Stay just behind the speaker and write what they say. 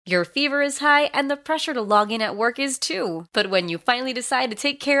Your fever is high, and the pressure to log in at work is too. But when you finally decide to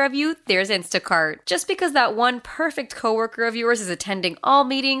take care of you, there's Instacart. Just because that one perfect coworker of yours is attending all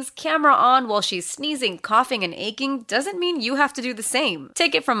meetings, camera on while she's sneezing, coughing, and aching, doesn't mean you have to do the same.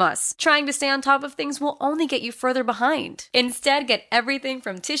 Take it from us. Trying to stay on top of things will only get you further behind. Instead, get everything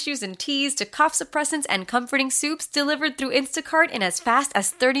from tissues and teas to cough suppressants and comforting soups delivered through Instacart in as fast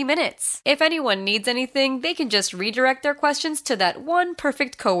as 30 minutes. If anyone needs anything, they can just redirect their questions to that one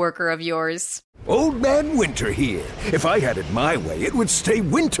perfect coworker of yours. Old Man Winter here. If I had it my way, it would stay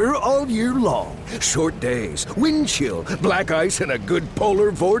winter all year long. Short days, wind chill, black ice, and a good polar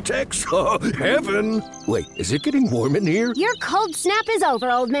vortex. Oh, heaven. Wait, is it getting warm in here? Your cold snap is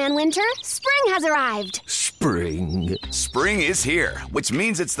over, Old Man Winter. Spring has arrived. Spring. Spring is here, which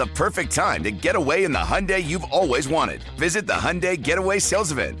means it's the perfect time to get away in the Hyundai you've always wanted. Visit the Hyundai Getaway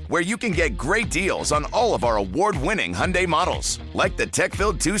Sales Event, where you can get great deals on all of our award-winning Hyundai models, like the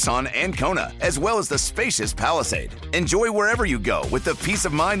tech-filled Tucson and Kona, as well as the spacious Palisade. Enjoy wherever you go with the peace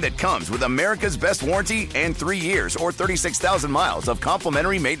of mind that comes with America's best warranty and 3 years or 36,000 miles of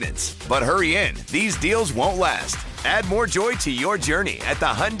complimentary maintenance. But hurry in, these deals won't last. Add more joy to your journey at the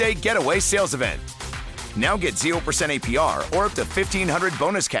Hyundai Getaway Sales Event. Now get 0% APR or up to $1,500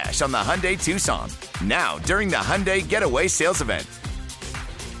 bonus cash on the Hyundai Tucson. Now, during the Hyundai Getaway Sales Event.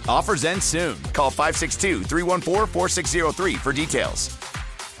 Offers end soon. Call 562-314-4603 for details.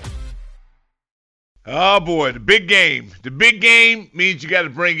 Oh, boy, the big game. The big game means you got to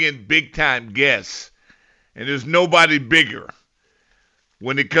bring in big-time guests. And there's nobody bigger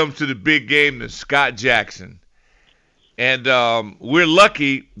when it comes to the big game than Scott Jackson. And we're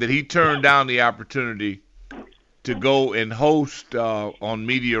lucky that he turned down the opportunity to go and host on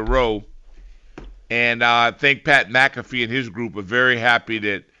Media Row. And I think Pat McAfee and his group are very happy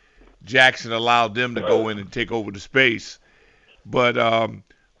that Jackson allowed them to go in and take over the space. But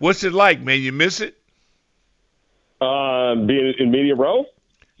what's it like, man? You miss it? Being in Media Row?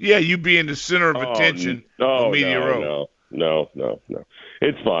 Yeah, you being the center of attention on Media Row. No.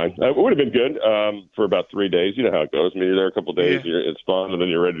 It's fine. It would have been good for about 3 days. You know how it goes. I mean, you're there a couple of days, it's fun, and then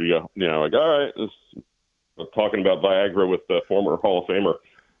you're ready to go. You know, like, all right, I'm talking about Viagra with the former Hall of Famer,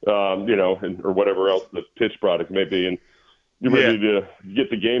 or whatever else the pitch product may be, and you're ready to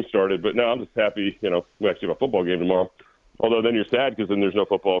get the game started. But no, I'm just happy, we actually have a football game tomorrow. Although then you're sad because then there's no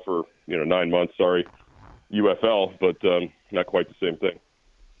football for, 9 months. Sorry, UFL, but not quite the same thing.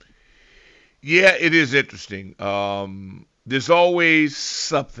 Yeah, it is interesting. There's always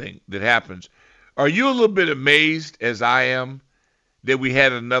something that happens. Are you a little bit amazed, as I am, that we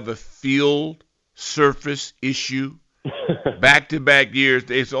had another field surface issue back-to-back years?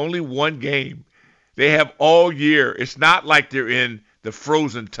 It's only one game. They have all year. It's not like they're in the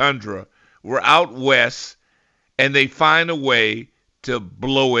frozen tundra. We're out west, and they find a way to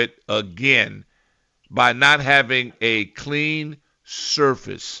blow it again by not having a clean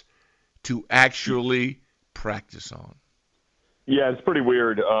surface to actually practice on. Yeah, it's pretty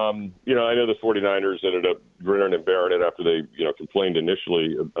weird. I know the 49ers ended up grinning and bearing it after they, complained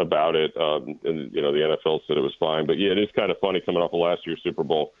initially about it. And the NFL said it was fine. But, yeah, it is kind of funny coming off of last year's Super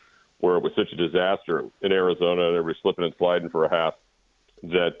Bowl where it was such a disaster in Arizona and everybody slipping and sliding for a half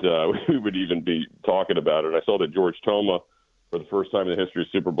that we would even be talking about it. And I saw that George Toma, for the first time in the history of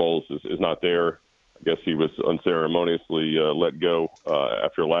Super Bowls, is not there. I guess he was unceremoniously let go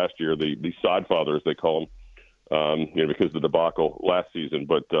after last year, the Sodfather, as they call him. Because of the debacle last season.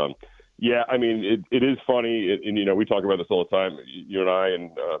 But, I mean, it is funny. And, we talk about this all the time, you and I,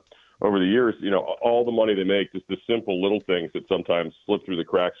 and over the years, all the money they make, just the simple little things that sometimes slip through the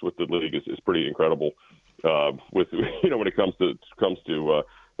cracks with the league is pretty incredible when it comes to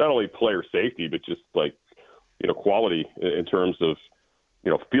not only player safety, but just like, quality in terms of,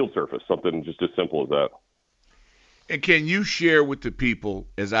 field surface, something just as simple as that. And can you share with the people,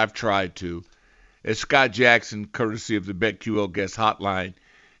 as I've tried to, as Scott Jackson, courtesy of the BetQL Guest Hotline,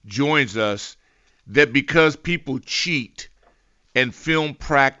 joins us, that because people cheat and film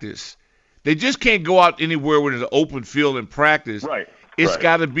practice, they just can't go out anywhere with an open field and practice. Right. It's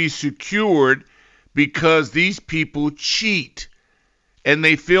got to be secured because these people cheat and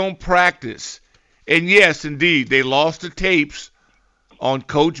they film practice. And yes, indeed, they lost the tapes on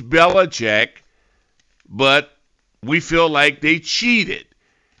Coach Belichick, but we feel like they cheated.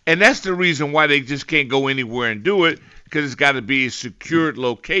 And that's the reason why they just can't go anywhere and do it, because it's got to be a secured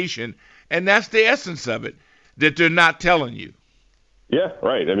location. And that's the essence of it, that they're not telling you. Yeah,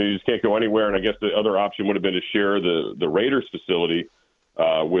 right. I mean, you just can't go anywhere. And I guess the other option would have been to share the Raiders facility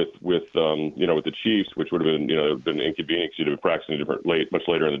with the Chiefs, which would have been inconvenient because you'd have been practicing much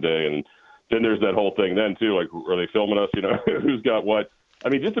later in the day. And then there's that whole thing then, too, like, are they filming us? Who's got what? I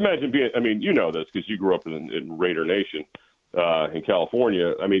mean, just imagine being. I mean, you know this because you grew up in Raider Nation in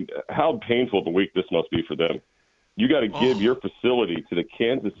California. I mean, how painful of a week this must be for them. You got to give your facility to the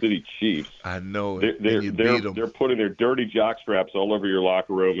Kansas City Chiefs. I know it. They're putting their dirty jock straps all over your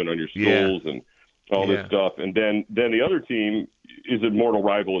locker room and on your stools and all this stuff. And then the other team is a mortal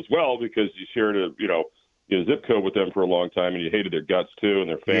rival as well because you shared a zip code with them for a long time and you hated their guts too and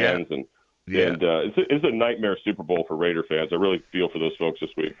their fans and it's a nightmare Super Bowl for Raider fans. I really feel for those folks this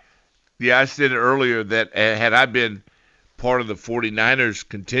week. Yeah, I said it earlier that had I been part of the 49ers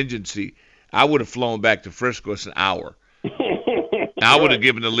contingency, I would have flown back to Frisco. It's an hour. I would have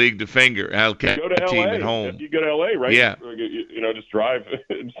given the league the finger. I'll keep my team at home. You go to L.A., right? Yeah. Just drive.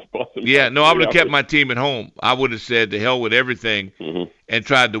 I would have kept my team at home. I would have said to hell with everything and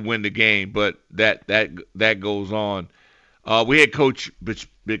tried to win the game, but that goes on. We had Coach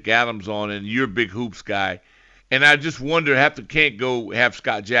Vic Adams on, and you're a big hoops guy. And I just wonder, can't go have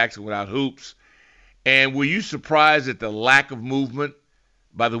Scott Jackson without hoops. And were you surprised at the lack of movement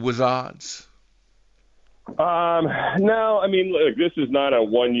by the Wizards? No, I mean, look, this is not a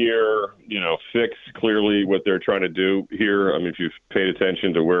one-year, fix. Clearly, what they're trying to do here. I mean, if you've paid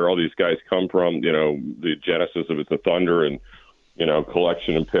attention to where all these guys come from, the genesis of it's the Thunder and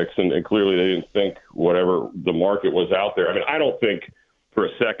collection and picks, and clearly they didn't think whatever the market was out there. I mean, I don't think for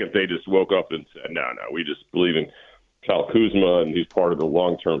a second they just woke up and said, no, we just believe in Kyle Kuzma and he's part of the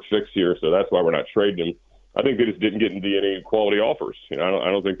long-term fix here, so that's why we're not trading him. I think they just didn't get into any quality offers. I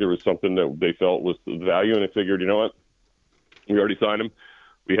don't think there was something that they felt was the value, and they figured, you know what, we already signed him.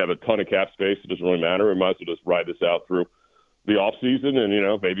 We have a ton of cap space. It doesn't really matter. We might as well just ride this out through the off season,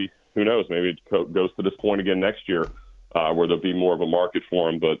 and maybe who knows? Maybe it goes to this point again next year where there'll be more of a market for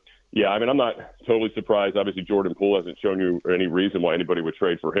him. But yeah, I mean, I'm not totally surprised. Obviously, Jordan Poole hasn't shown you any reason why anybody would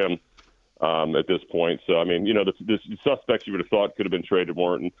trade for him at this point. So I mean, the suspects you would have thought could have been traded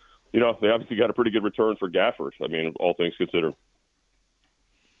weren't. And, they obviously got a pretty good return for Gafford. I mean, all things considered.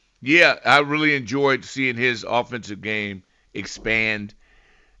 Yeah, I really enjoyed seeing his offensive game expand.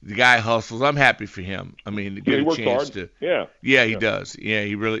 The guy hustles. I'm happy for him. I mean, to get a chance to. Yeah, he does. Yeah,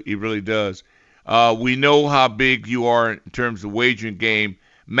 he really does. We know how big you are in terms of wagering game.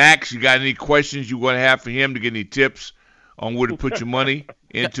 Max, you got any questions you want to have for him to get any tips on where to put your money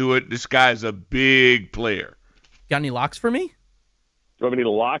into it? This guy's a big player. Got any locks for me? Do I have any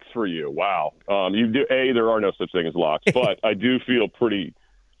locks for you? Wow. You do. There are no such thing as locks, but I do feel pretty.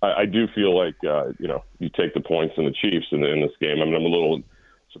 I do feel like you take the points in the Chiefs in this game. I mean, I'm a little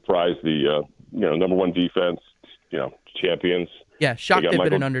surprised. The number one defense, champions. Yeah, shocked they've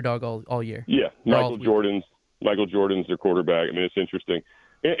been an underdog all year. Yeah, Michael Jordan's their quarterback. I mean, it's interesting.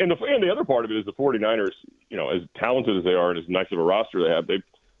 And the other part of it is the 49ers, as talented as they are and as nice of a roster they have, they've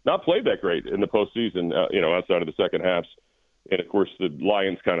not played that great in the postseason. Outside of the second halves. And, of course, the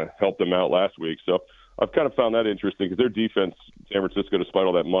Lions kind of helped them out last week. So I've kind of found that interesting because their defense, San Francisco, despite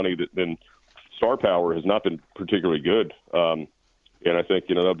all that money, then star power has not been particularly good. And I think,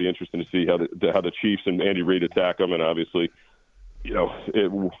 that'll be interesting to see how the Chiefs and Andy Reid attack them. And obviously,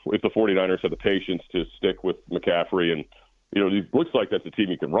 if the 49ers have the patience to stick with McCaffrey and, it looks like that's a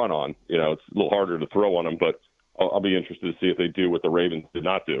team you can run on. It's a little harder to throw on them, but I'll be interested to see if they do what the Ravens did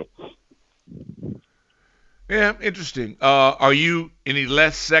not do. Yeah, interesting. Are you any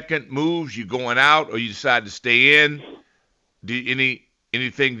less second moves? You going out, or you decide to stay in?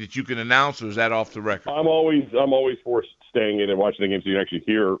 Anything that you can announce, or is that off the record? I'm always for staying in and watching the game so you can actually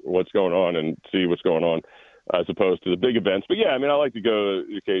hear what's going on and see what's going on, as opposed to the big events. But yeah, I mean, I like to go to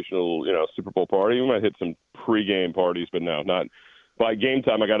the occasional, Super Bowl party. We might hit some pregame parties, but no, not by game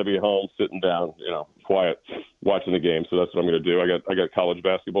time. I got to be home, sitting down, quiet, watching the game. So that's what I'm going to do. I got college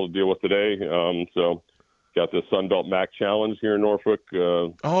basketball to deal with today, so. Got the Sun Belt MAC Challenge here in Norfolk.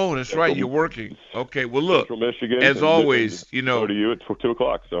 That's right. You're working. Okay. Well, look. Central Michigan. As always, Go to you at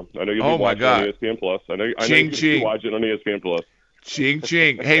 2:00. So I know you'll be watching on ESPN Plus. I know you can watch it on ESPN Plus. Ching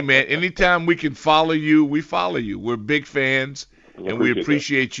ching. Hey man, anytime we can follow you, we follow you. We're big fans, and we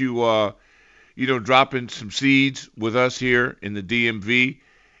appreciate you. Dropping some seeds with us here in the DMV,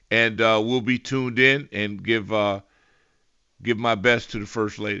 and we'll be tuned in and give my best to the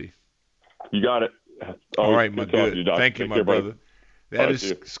First Lady. You got it. All right, my good. Thank you, my brother. That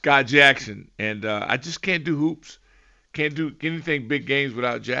is Scott Jackson, and I just can't do hoops. Can't do anything big games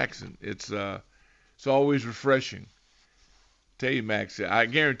without Jackson. It's always refreshing. Tell you, Max, I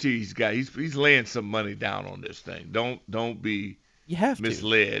guarantee he's laying some money down on this thing. Don't be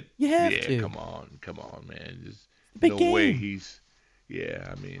misled. You have to. Come on, man. There's big game. Way he's. Yeah,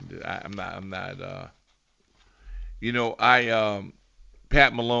 I mean, I'm not.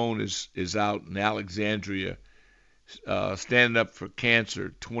 Pat Malone is out in Alexandria standing up for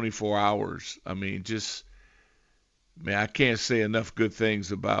cancer 24 hours. I mean, man, I can't say enough good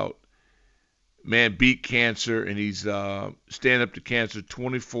things about man beat cancer, and he's standing up to cancer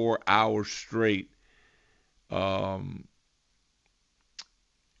 24 hours straight. And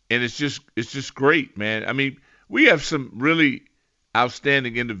it's just great, man. I mean, we have some really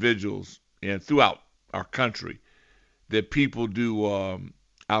outstanding individuals and throughout our country that people do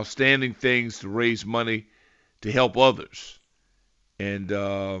outstanding things to raise money to help others. And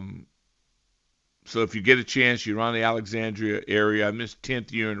so if you get a chance, you're around the Alexandria area. I missed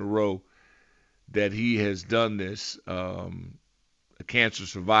 10th year in a row that he has done this. A cancer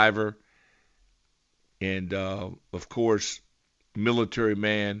survivor, and of course, military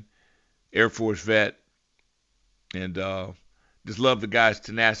man, Air Force vet, and just love the guy's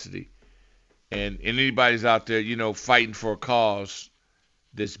tenacity. And anybody's out there, fighting for a cause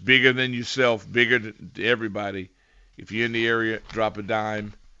that's bigger than yourself, bigger than everybody. If you're in the area, drop a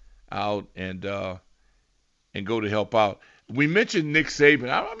dime out and go to help out. We mentioned Nick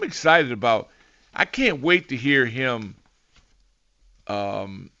Saban. I'm excited about. I can't wait to hear him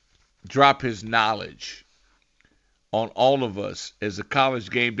drop his knowledge on all of us as a college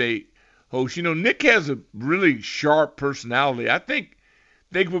game day host. Nick has a really sharp personality. I think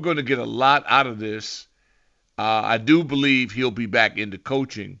we're going to get a lot out of this. I do believe he'll be back into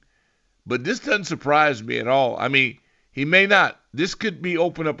coaching, but this doesn't surprise me at all. I mean, he may not. This could be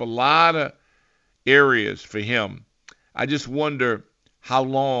open up a lot of areas for him. I just wonder how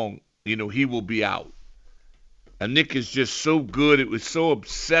long, he will be out. And Nick is just so good. It was so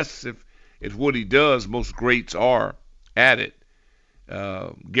obsessive at what he does. Most greats are at it.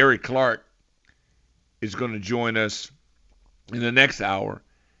 Gary Clark is going to join us in the next hour.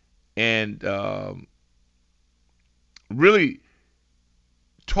 And really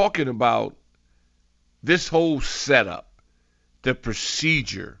talking about this whole setup, the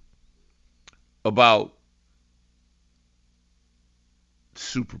procedure about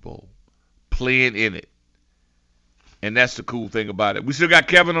Super Bowl, playing in it. And that's the cool thing about it. We still got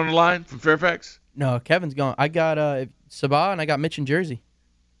Kevin on the line from Fairfax? No, Kevin's gone. I got Sabah and I got Mitch in Jersey.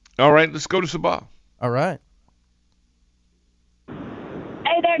 All right, let's go to Sabah. All right.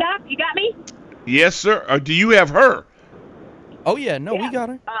 Hey there, Doc. You got me? Yes, sir. Or do you have her? Oh, yeah. No, we got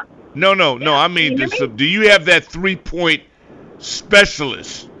her. No. I mean, do you have that 3-point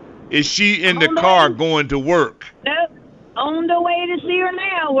specialist? Is she in the car going to work? Nope. On the way to see her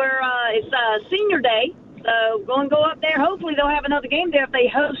now. It's senior day, so going to go up there. Hopefully they'll have another game there if they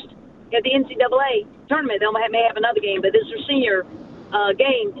host at the NCAA tournament. They may have another game, but this is her senior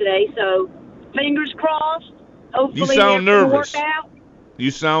game today. So fingers crossed. Hopefully you sound nervous. Work out.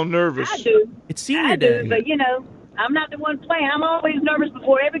 You sound nervous. I do. It's senior day. But I'm not the one playing. I'm always nervous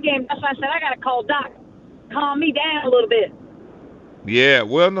before every game. That's why I said I got to call Doc, calm me down a little bit. Yeah.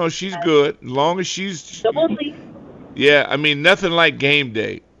 Well, no, she's good as long as she's. So we'll see. Yeah, I mean, nothing like game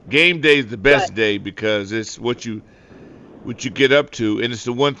day. Game day is the best day because it's what you get up to, and it's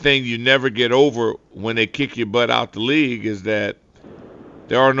the one thing you never get over when they kick your butt out the league is that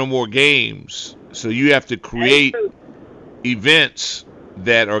there are no more games. So you have to create events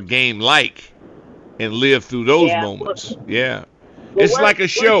that are game-like and live through those moments. Yeah. It's like a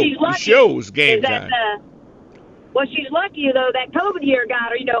show. The show is game time. Well, she's lucky, though, that COVID year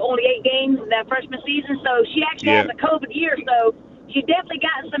got her, only 8 games in that freshman season. So she actually has a COVID year. So she definitely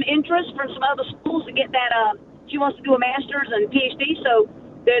got some interest from some other schools to get that. She wants to do a master's and PhD. So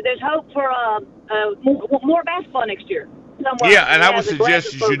there's hope for more basketball next year. Somewhere. Yeah, and I would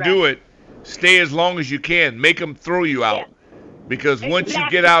suggest you should do it. Stay as long as you can. Make them throw you out. Yeah. Because once you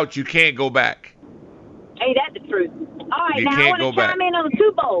get out, you can't go back. Ain't that the truth? All right, you now I can't want to chime in on the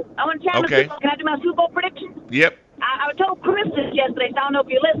Super Bowl. Can I do my Super Bowl prediction? Yep. I told Chris this yesterday, so I don't know if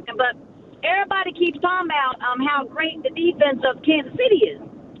you're listening, but everybody keeps talking about how great the defense of Kansas City is.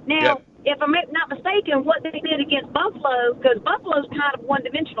 Now, if I'm not mistaken, what they did against Buffalo, because Buffalo's kind of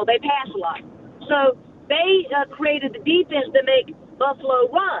one-dimensional, they pass a lot. So they created the defense to make Buffalo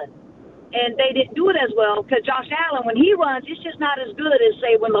run, and they didn't do it as well because Josh Allen, when he runs, it's just not as good as,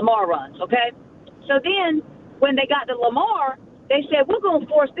 say, when Lamar runs, okay? So then when they got to Lamar, they said, we're going to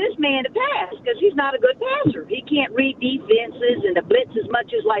force this man to pass because he's not a good passer. He can't read defenses and the blitz as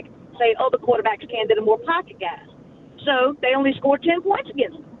much as, like, say, other quarterbacks can that are more pocket guys. So they only scored 10 points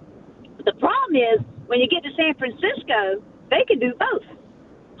against him. But the problem is when you get to San Francisco, they can do both.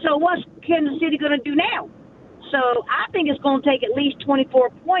 So what's Kansas City going to do now? So I think it's going to take at least 24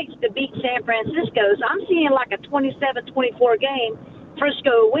 points to beat San Francisco. So I'm seeing like a 27-24 game,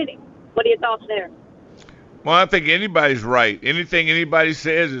 Frisco winning. What are your thoughts there? Well, I think anybody's right. Anything anybody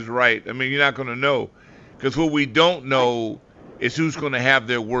says is right. I mean, you're not going to know Because what we don't know is who's going to have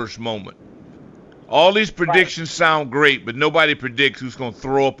their worst moment. All these predictions sound great, but nobody predicts who's going to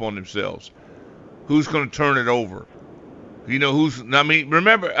throw up on themselves, who's going to turn it over.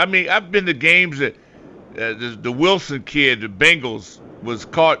 Remember, I've been to games that the Wilson kid, the Bengals, was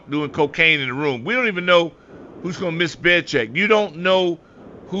caught doing cocaine in the room. We don't even know who's going to miss bed check. You don't know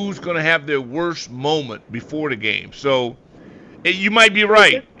who's going to have their worst moment before the game. So you might be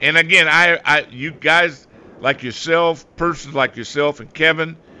right. And again, you guys like yourself, persons like yourself and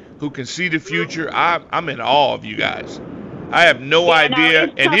Kevin, who can see the future, I'm in awe of you guys. I have no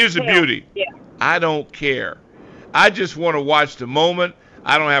idea. And here's the beauty. Yeah. I don't care. I just want to watch the moment.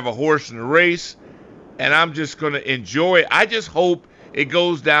 I don't have a horse in the race, and I'm just going to enjoy it. I just hope it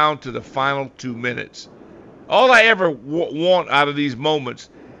goes down to the final 2 minutes. All I ever want out of these moments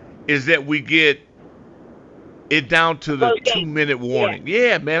is that we get it down to the 2-minute warning.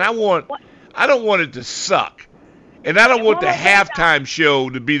 Yeah, man, I don't want it to suck. And I don't want the halftime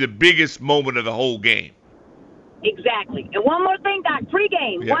show to be the biggest moment of the whole game. Exactly. And one more thing, Doc,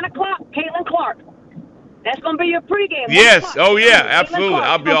 pregame, 1 o'clock, Caitlin Clark. That's going to be your pregame. Yes. Oh, yeah, absolutely.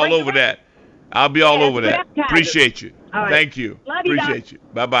 I'll be all over that. I'll be all over that. Appreciate you. Right. Thank you. Love you, Appreciate you.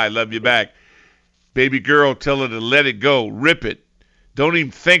 Bye-bye. Love you back. Baby girl, tell her to let it go. Rip it. Don't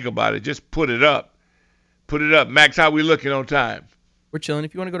even think about it. Just put it up. Put it up. Max, how we looking on time? We're chilling.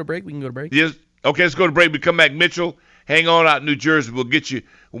 If you want to go to break, we can go to break. Yes. Okay, let's go to break. We come back. Mitchell, hang on out in New Jersey. We'll get you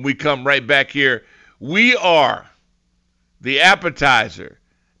when we come right back here. We are the appetizer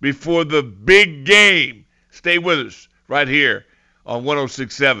before the big game. Stay with us right here on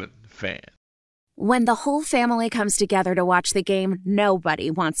 106.7 Fan. When the whole family comes together to watch the game, nobody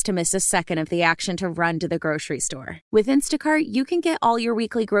wants to miss a second of the action to run to the grocery store. With Instacart, you can get all your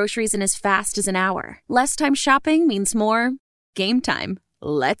weekly groceries in as fast as an hour. Less time shopping means more game time.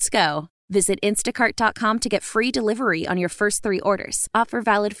 Let's go. Visit instacart.com to get free delivery on your first 3 orders. Offer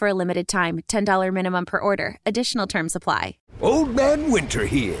valid for a limited time. $10 minimum per order. Additional terms apply. Old Man Winter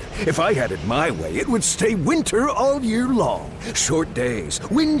here. If I had it my way, it would stay winter all year long. Short days,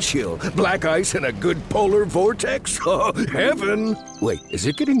 wind chill, black ice, and a good polar vortex. Oh, heaven. Wait, is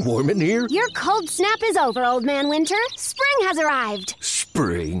it getting warm in here? Your cold snap is over, Old Man Winter. Spring has arrived.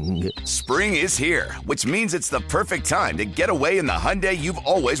 Spring. Spring is here, which means it's the perfect time to get away in the Hyundai you've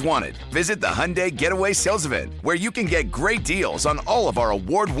always wanted. Visit the Hyundai Getaway Sales Event, where you can get great deals on all of our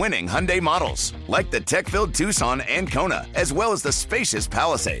award-winning Hyundai models, like the tech-filled Tucson and Kona, as well as the spacious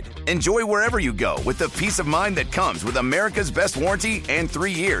Palisade. Enjoy wherever you go with the peace of mind that comes with America's best warranty and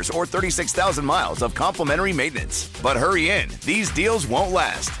 3 years or 36,000 miles of complimentary maintenance. But hurry in, these deals won't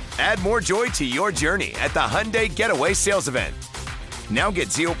last. Add more joy to your journey at the Hyundai Getaway Sales Event. Now get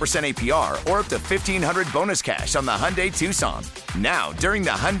 0% APR or up to $1,500 bonus cash on the Hyundai Tucson. Now, during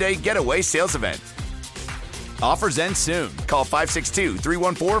the Hyundai Getaway Sales Event. Offers end soon. Call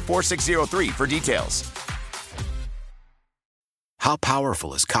 562-314-4603 for details. How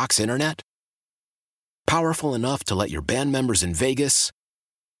powerful is Cox Internet? Powerful enough to let your band members in Vegas,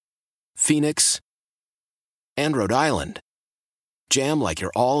 Phoenix, and Rhode Island jam like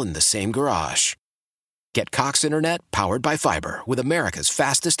you're all in the same garage. Get Cox Internet powered by fiber with America's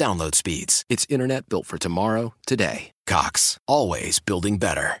fastest download speeds. It's internet built for tomorrow, today. Cox, always building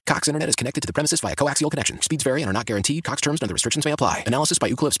better. Cox Internet is connected to the premises via coaxial connection. Speeds vary and are not guaranteed. Cox terms and other restrictions may apply. Analysis by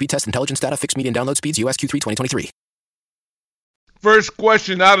Ookla of Speed Test Intelligence Data. Fixed median download speeds. US Q3 2023. First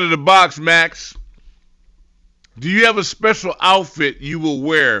question out of the box, Max. Do you have a special outfit you will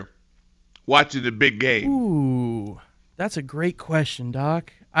wear watching the big game? Ooh, that's a great question,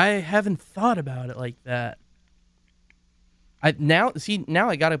 Doc. I haven't thought about it like that. Now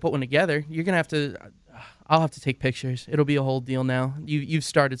I got to put one together. You're gonna have to. I'll have to take pictures. It'll be a whole deal now. You've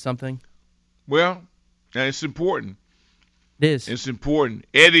started something. Well, it's important. It is. It's important.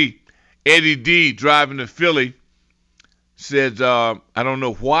 Eddie D driving to Philly says, I don't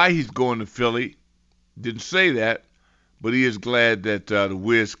know why he's going to Philly. Didn't say that, but he is glad that the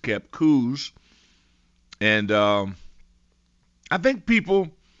Wiz kept Coos. And I think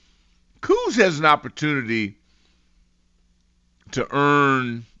Coos has an opportunity to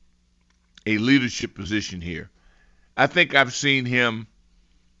earn a leadership position here. I think I've seen him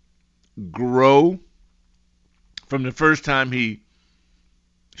grow from the first time he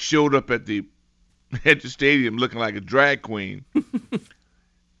showed up at the stadium looking like a drag queen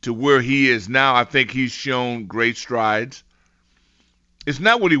to where he is now. I think he's shown great strides. It's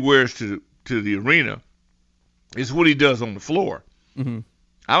not what he wears to the arena. It's what he does on the floor. Mm-hmm.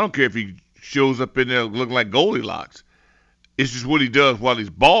 I don't care if he shows up in there looking like Goldilocks. It's just what he does while he's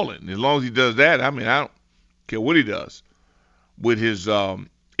balling. As long as he does that, I don't care what he does with his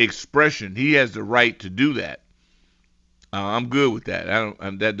expression. He has the right to do that. I'm good with that.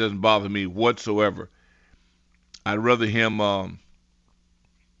 That doesn't bother me whatsoever. I'd rather him,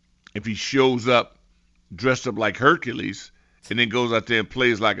 if he shows up dressed up like Hercules and then goes out there and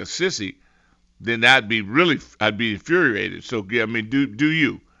plays like a sissy, then I'd be infuriated. So, yeah, I mean, do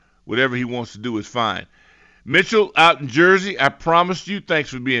you. Whatever he wants to do is fine. Mitchell out in Jersey, I promised you. Thanks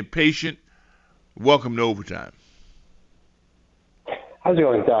for being patient. Welcome to Overtime. How's it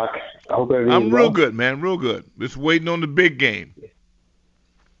going, Doc? I hope everything's I'm real good, man. Real good. Just waiting on the big game.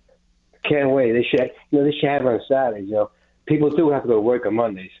 Can't wait. They should have it on Saturdays. People do have to go to work on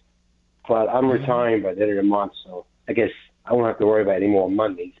Mondays, but I'm retiring by the end of the month, so I guess I won't have to worry about any more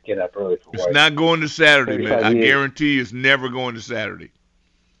Mondays. Get up early for work. It's not going to Saturday, man. I guarantee you, it's never going to Saturday.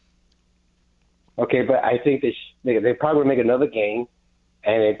 Okay, but I think they probably make another game,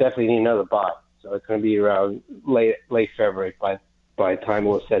 and they definitely need another bye. So it's going to be around late February by the time it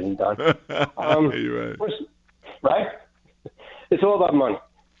was said and done. You're right. First, right? It's all about money.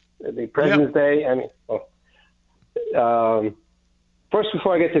 The President's Day. I mean, first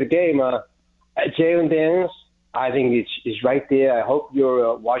before I get to the game, Jalen Daniels, I think he's right there. I hope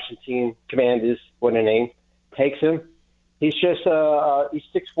your Washington Commanders, what a name, takes him. He's just he's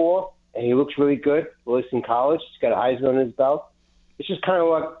 6'4", and he looks really good. Well, he's in college. He's got a Heisman on his belt. It's just kind of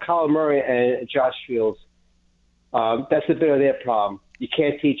like Kyler Murray and Josh Fields. That's a bit of their problem. You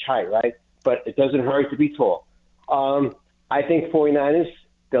can't teach height, right? But it doesn't hurt to be tall. I think 49ers,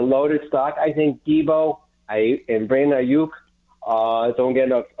 they're loaded stock. I think Debo and Brandon Ayuk don't get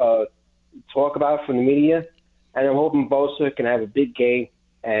enough talk about from the media. And I'm hoping Bosa can have a big game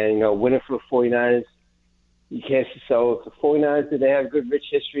and win it for the 49ers. You can't. So the 49ers, they have a good, rich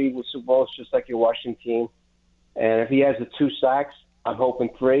history with Super Bowls, just like your Washington team. And if he has the 2 sacks, I'm hoping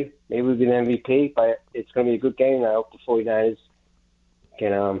 3. Maybe we'll be an MVP, but it's going to be a good game. And I hope the 49ers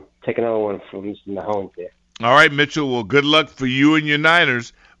can take another one from Mr. Mahomes there. All right, Mitchell. Well, good luck for you and your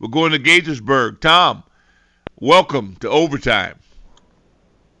Niners. We're going to Gaithersburg. Tom, welcome to Overtime.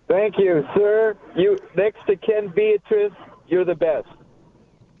 Thank you, sir. You next to Ken Beatrice, you're the best.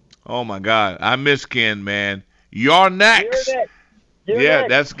 Oh, my God. I miss Ken, man. You're next. You're next.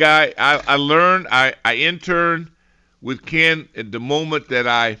 That's guy. I learned. I interned with Ken at the moment that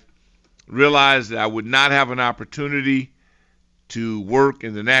I realized that I would not have an opportunity to work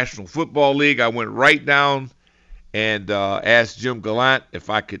in the National Football League. I went right down and asked Jim Gallant if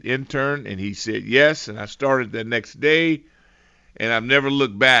I could intern, and he said yes, and I started the next day, and I've never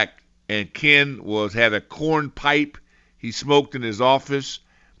looked back. And Ken had a corn pipe he smoked in his office,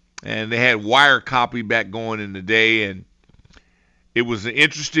 and they had wire copy back going in the day, and it was an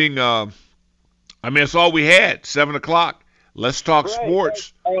interesting that's all we had, 7 o'clock. Let's talk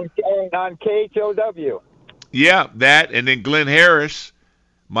sports. On KHOW. Yeah, that, and then Glenn Harris,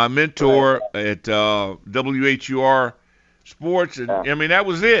 my mentor at WHUR Sports. And, I mean, that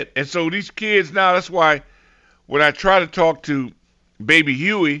was it. And so these kids now, that's why when I try to talk to baby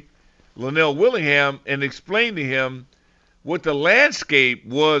Huey, Linnell Willingham, and explain to him what the landscape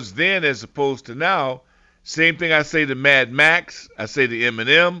was then as opposed to now, same thing I say to Mad Max, I say to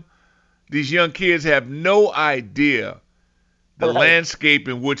Eminem. These young kids have no idea the landscape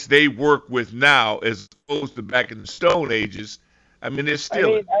in which they work with now as opposed to back in the Stone Ages. I mean, they're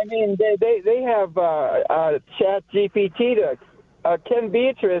still. I mean, they have Chat GPT. Ken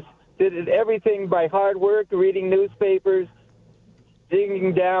Beatrice did everything by hard work, reading newspapers,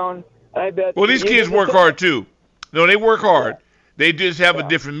 digging down. I bet. Well, these kids work hard too. No, they work hard. They just have a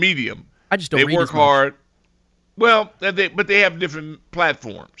different medium. I just don't. They work hard. Well, but they have different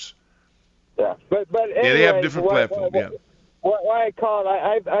platforms. Yeah, but anyway, they have different platforms. Why I called?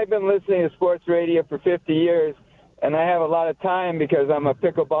 I've been listening to sports radio for 50 years, and I have a lot of time because I'm a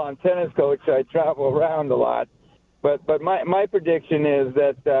pickleball and tennis coach. So I travel around a lot. But my prediction is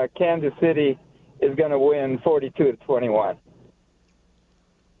that Kansas City is going to win 42-21.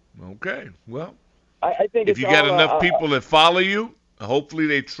 Okay, well, I think if you got enough people that follow you, hopefully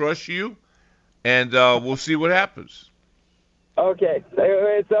they trust you, and we'll see what happens. Okay,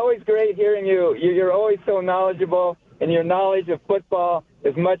 it's always great hearing you. You're always so knowledgeable, and your knowledge of football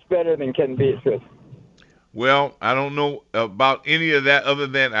is much better than Ken Beatrice. Well, I don't know about any of that other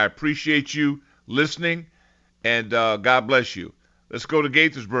than I appreciate you listening, and God bless you. Let's go to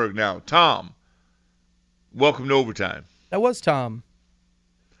Gaithersburg now. Tom, welcome to Overtime. That was Tom.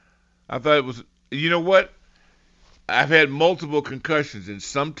 I thought it was, you know what? I've had multiple concussions, and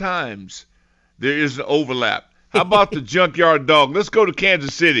sometimes there is an overlap. How about the junkyard dog? Let's go to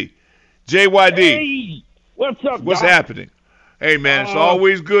Kansas City. JYD. Hey, what's up, What's Doc? happening? Hey, man, it's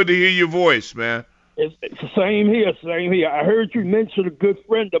always good to hear your voice, man. It's the same here, same here. I heard you mention a good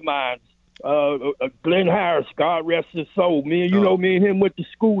friend of mine, Glenn Harris, God rest his soul. Me and him went to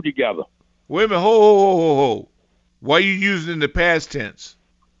school together. Wait a minute, ho. Why are you using the past tense?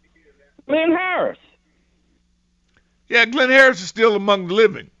 Glenn Harris. Yeah, Glenn Harris is still among the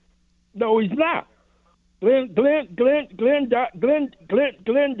living. No, he's not. Glenn died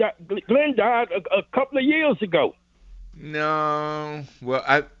a couple of years ago. No,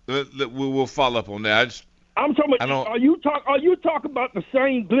 well, we'll follow up on that. I'm talking about. Are you talking about the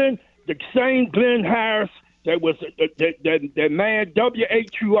same Glenn Harris that was that man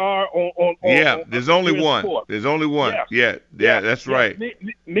WHUR on? Yeah, there's only one. Sport. There's only one. Yeah, that's right. Me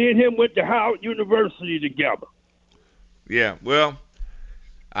and him went to Howard University together. Yeah, well,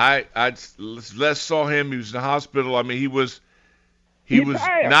 I last saw him. He was in the hospital. I mean, he was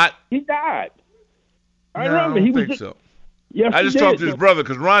not. He died. I no, remember I don't he think was. So. Yes, I just talked to his brother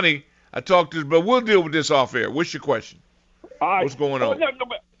because Ronnie. I talked to his brother. We'll deal with this off air. What's your question? What's going on?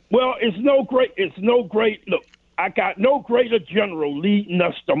 Well, it's no great. Look, I got no greater general leading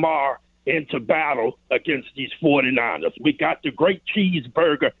us tomorrow into battle against these 49ers. We got the great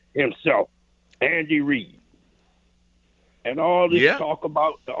cheeseburger himself, Andy Reid. And all this talk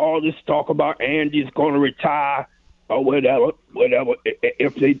about Andy's going to retire or whatever.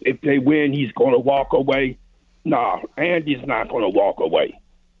 If they win, he's going to walk away. No, Andy's not going to walk away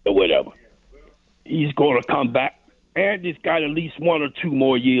or whatever. He's going to come back. Andy's got at least 1 or 2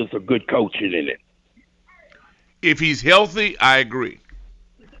 more years of good coaching in it. If he's healthy, I agree.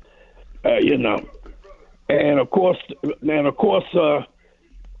 And of course, the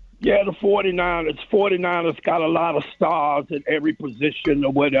 49ers got a lot of stars at every position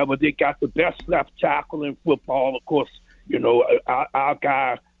or whatever. They got the best left tackle in football. Of course, our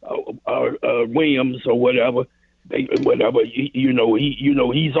guy Williams or whatever. He's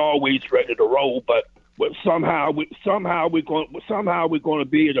always ready to roll. But somehow we're going to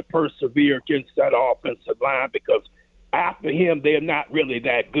be able to persevere against that offensive line because after him they're not really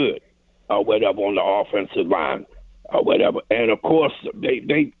that good or whatever on the offensive line. Or whatever, and of course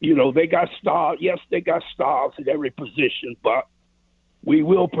they got stars. Yes, they got stars at every position, but we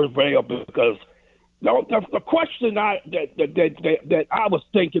will prevail because the question that I was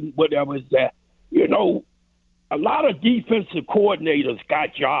thinking, whatever, is that a lot of defensive coordinators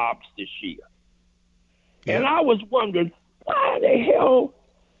got jobs this year, and I was wondering how the hell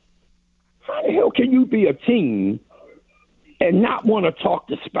can you be a team and not want to talk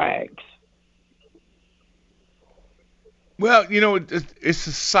to Spags? Well, it's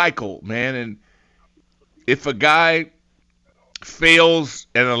a cycle, man. And if a guy fails,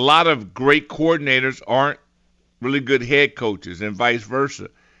 and a lot of great coordinators aren't really good head coaches and vice versa,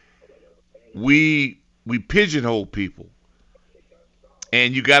 we pigeonhole people.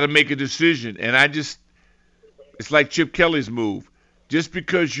 And you got to make a decision. And it's like Chip Kelly's move. Just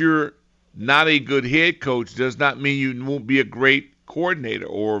because you're not a good head coach does not mean you won't be a great coordinator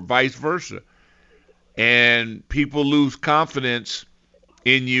or vice versa. And people lose confidence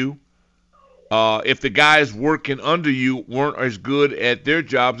in you if the guys working under you weren't as good at their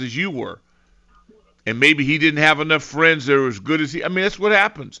jobs as you were. And maybe he didn't have enough friends that were as good as he. I mean, that's what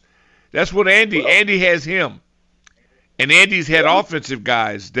happens. That's what Andy has him. And Andy's had offensive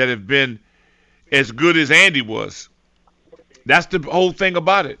guys that have been as good as Andy was. That's the whole thing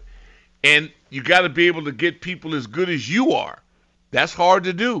about it. And you got to be able to get people as good as you are. That's hard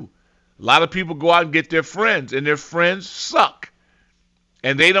to do. A lot of people go out and get their friends, and their friends suck.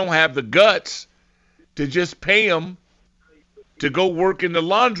 And they don't have the guts to just pay them to go work in the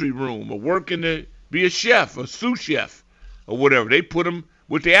laundry room or be a chef, a sous chef, or whatever. They put them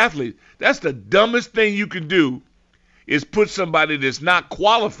with the athletes. That's the dumbest thing you can do is put somebody that's not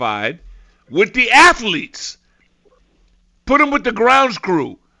qualified with the athletes. Put them with the grounds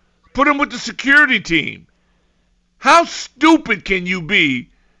crew. Put them with the security team. How stupid can you be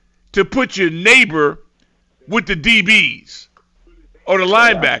to put your neighbor with the DBs or the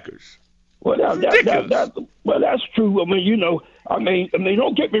linebackers? Well, that's true. I mean,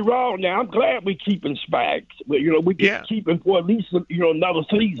 don't get me wrong. Now, I'm glad we're keeping Spags. We get keeping for at least another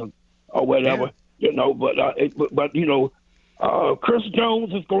season or whatever. Yeah. Chris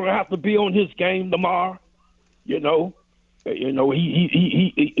Jones is going to have to be on his game tomorrow. He's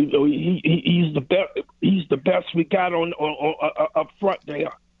the best. He's the best we got on up front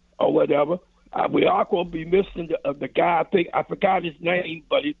there. Or whatever. We are going to be missing the guy. I forgot his name,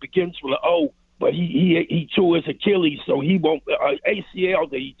 but it begins with an O. But he tore his Achilles, so he won't ACL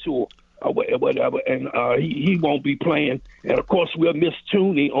that he tore or whatever, and he won't be playing. And of course, we'll miss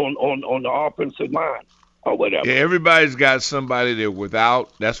Tooney on the offensive line or whatever. Yeah, everybody's got somebody they're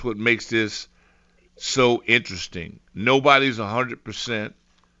without. That's what makes this so interesting. Nobody's 100%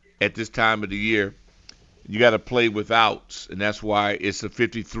 at this time of the year. You got to play with outs, and that's why it's a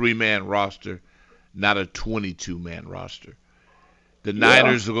 53-man roster, not a 22-man roster. The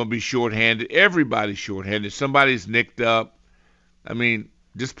Niners are going to be shorthanded. Everybody's shorthanded. Somebody's nicked up. I mean,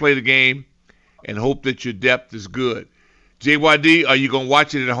 just play the game and hope that your depth is good. JYD, are you going to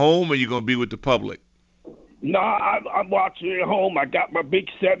watch it at home or are you going to be with the public? No, I'm watching it at home. I got my big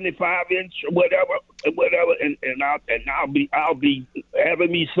 75-inch or whatever, and I'll be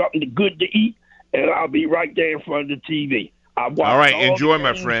having me something good to eat, and I'll be right there in front of the TV. All right, enjoy,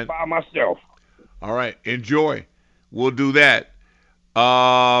 my friend. By myself. All right, enjoy. We'll do that.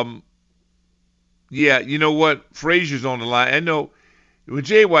 Yeah, you know what? Frazier's on the line. I know when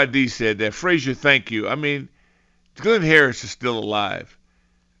JYD said that, Frazier, thank you. I mean, Glenn Harris is still alive.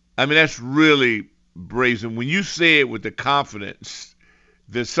 I mean, that's really brazen. When you say it with the confidence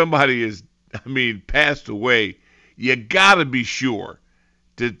that somebody is, passed away, you got to be sure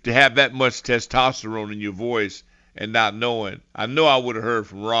to have that much testosterone in your voice and not knowing. I know I would have heard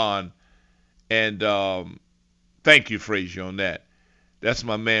from Ron, and thank you, Frazier, on that. That's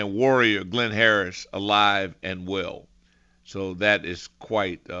my man, Warrior Glenn Harris, alive and well. So that is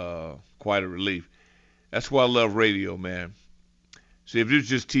quite a relief. That's why I love radio, man. See, if it was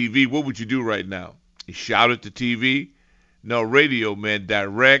just TV, what would you do right now? You shout at the TV? No, radio, man.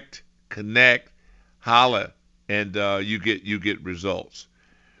 Direct, connect, holla, and you get results.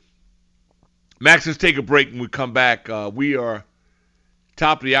 Max, let's take a break. When we come back, we are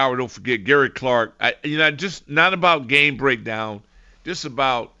top of the hour. Don't forget Gary Clark. Just not about game breakdown, just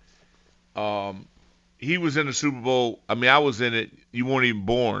about he was in the Super Bowl. I was in it. You weren't even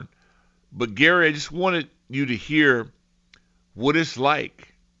born. But Gary, I just wanted you to hear what it's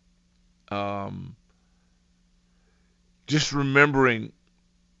like. Just remembering,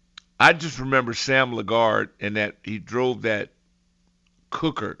 I just remember Sam Lagarde and that he drove that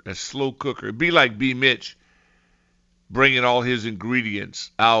cooker, that slow cooker. It'd be like B. Mitch bringing all his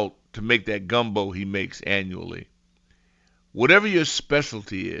ingredients out to make that gumbo he makes annually. Whatever your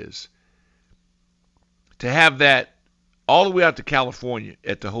specialty is, to have that all the way out to California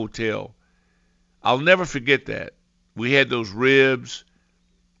at the hotel, I'll never forget that. We had those ribs,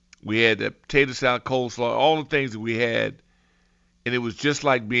 we had the potato salad, coleslaw, all the things that we had, and it was just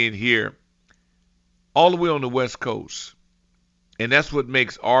like being here, all the way on the West Coast. And that's what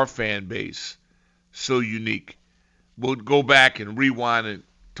makes our fan base so unique. We'll go back and rewind and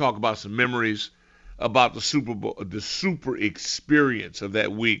talk about some memories about the Super Bowl, the super experience of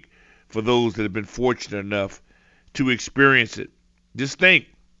that week for those that have been fortunate enough to experience it. Just think,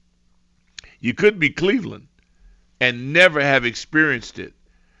 you could be Cleveland and never have experienced it.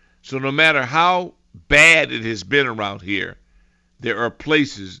 So no matter how bad it has been around here, there are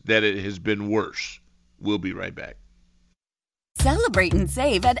places that it has been worse. We'll be right back. Celebrate and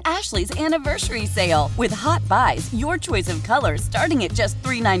save at Ashley's Anniversary Sale. With Hot Buys, your choice of colors starting at just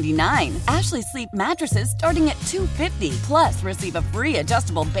 $3.99. Ashley Sleep mattresses starting at $2.50. Plus, receive a free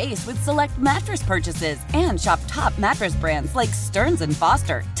adjustable base with select mattress purchases. And shop top mattress brands like Stearns &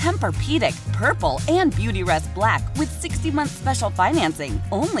 Foster, Tempur-Pedic, Purple, and Beautyrest Black with 60-month special financing.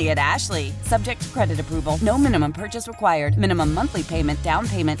 Only at Ashley. Subject to credit approval. No minimum purchase required. Minimum monthly payment, down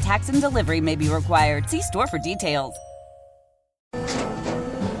payment, tax, and delivery may be required. See store for details.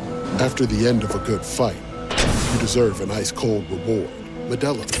 After the end of a good fight, you deserve an ice-cold reward.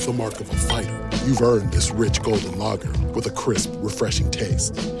 Modelo is the mark of a fighter. You've earned this rich golden lager with a crisp, refreshing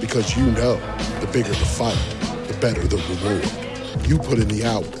taste. Because you know, the bigger the fight, the better the reward. You put in the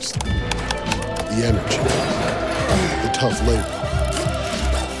hours, the energy, the tough labor.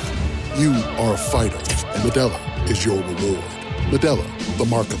 You are a fighter, and Modelo is your reward. Modelo, the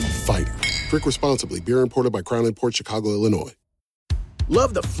mark of a fighter. Drink responsibly. Beer imported by Crown Imports, Chicago, Illinois.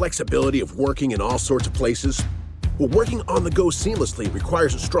 Love the flexibility of working in all sorts of places? Well, working on the go seamlessly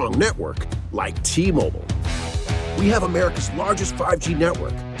requires a strong network like T-Mobile. We have America's largest 5G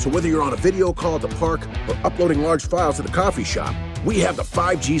network, so whether you're on a video call at the park or uploading large files at a coffee shop, we have the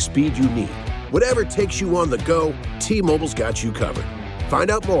 5G speed you need. Whatever takes you on the go, T-Mobile's got you covered. Find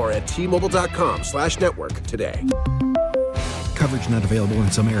out more at T-Mobile.com/network today. Coverage not available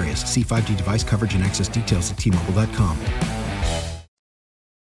in some areas. See 5G device coverage and access details at T-Mobile.com.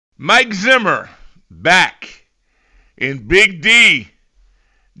 Mike Zimmer back in Big D.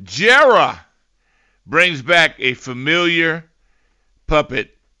 Jera brings back a familiar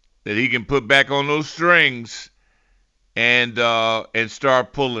puppet that he can put back on those strings and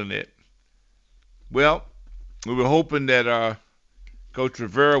start pulling it. Well, we were hoping that Coach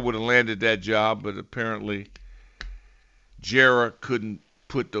Rivera would have landed that job, but apparently Jera couldn't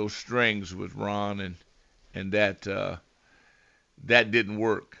put those strings with Ron, and that didn't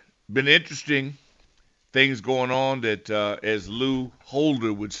work. Been interesting things going on that, as Lou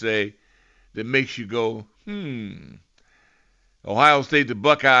Holder would say, that makes you go, Ohio State, the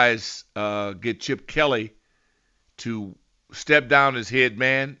Buckeyes get Chip Kelly to step down as head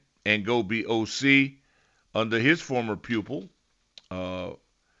man and go be OC under his former pupil,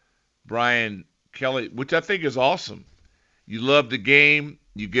 Brian Kelly, which I think is awesome. You love the game.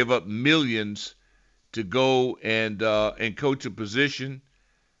 You give up millions to go and coach a position.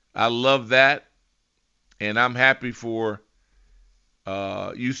 I love that, and I'm happy for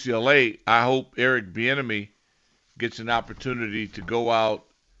UCLA. I hope Eric Bieniemy gets an opportunity to go out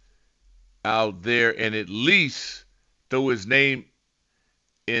there and at least throw his name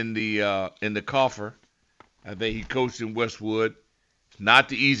in the coffer. I think he coached in Westwood. It's not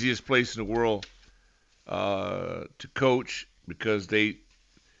the easiest place in the world to coach because they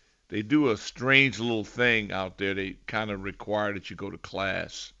do a strange little thing out there. They kind of require that you go to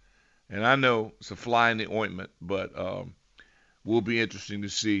class. And I know it's a fly in the ointment, but will be interesting to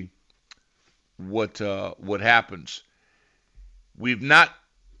see what happens. We've not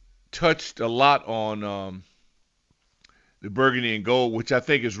touched a lot on the burgundy and gold, which I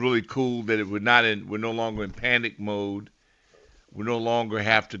think is really cool that we're no longer in panic mode. We no longer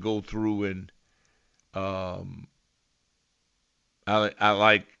have to go through and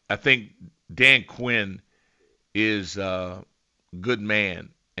I think Dan Quinn is a good man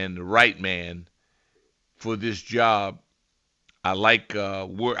and the right man for this job. I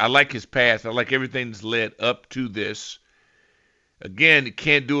like his path. I like everything that's led up to this. Again, you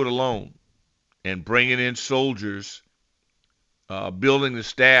can't do it alone. And bringing in soldiers, building the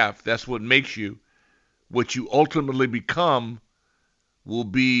staff, that's what makes you. What you ultimately become will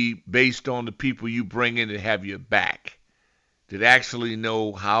be based on the people you bring in that have your back, that actually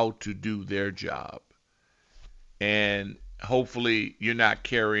know how to do their job. And hopefully you're not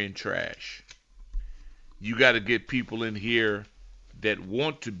carrying trash. You got to get people in here that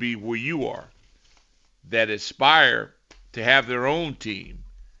want to be where you are, that aspire to have their own team.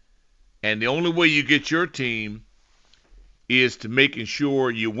 And the only way you get your team is to making sure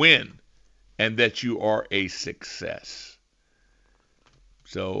you win and that you are a success.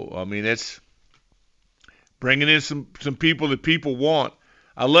 So, I mean, that's bringing in some people that people want.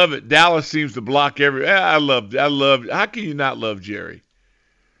 I love it. Dallas seems to block I love. How can you not love Jerry?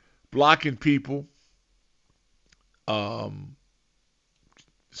 Blocking people.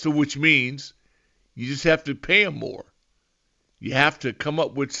 So which means you just have to pay them more. You have to come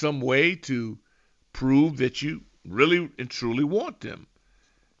up with some way to prove that you really and truly want them.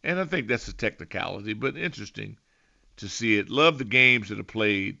 And I think that's a technicality, but interesting to see it. Love the games that are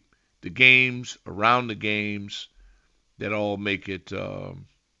played, the games around the games that all make it interesting.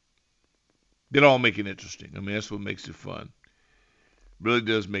 I mean, that's what makes it fun. Really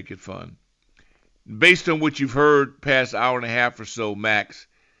does make it fun. Based on what you've heard past hour and a half or so, Max,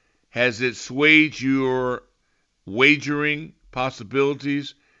 has it swayed your wagering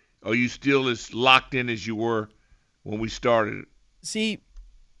possibilities? Are you still as locked in as you were when we started? See,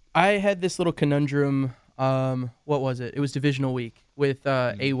 I had this little conundrum. What was it? It was divisional week with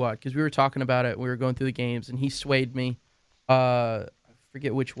AWOD because we were talking about it. We were going through the games, and he swayed me. I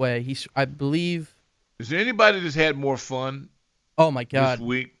forget which way. I believe. Is there anybody that's had more fun? Oh my God! This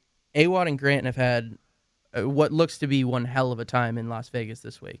week, AWOD and Grant have had what looks to be one hell of a time in Las Vegas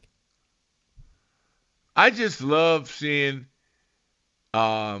this week. I just love seeing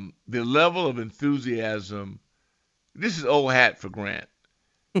the level of enthusiasm. This is old hat for Grant.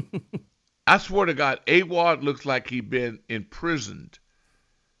 I swear to God, AWOD looks like he'd been imprisoned,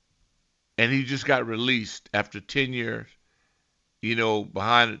 and he just got released after 10 years,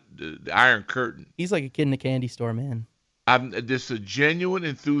 behind the Iron Curtain. He's like a kid in a candy store, man. There's a genuine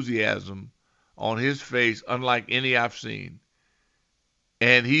enthusiasm on his face, unlike any I've seen,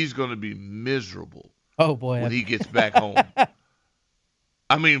 and he's going to be miserable. Oh boy! When he gets back home.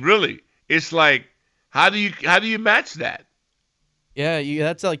 I mean, really, it's like, how do you match that? Yeah,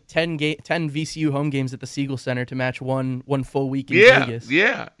 that's like 10 VCU home games at the Siegel Center to match one full week in Vegas.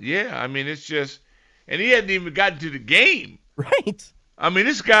 Yeah. I mean, it's just, and he hadn't even gotten to the game. Right. I mean,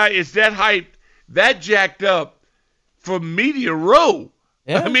 this guy is that hyped, that jacked up for Media Row.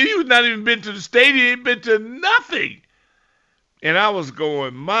 Yeah. I mean, he was not even been to the stadium. He ain't been to nothing. And I was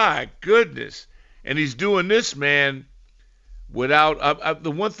going, my goodness. And he's doing this, man, without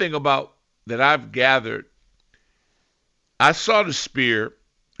the one thing about that I've gathered, I saw the Spear.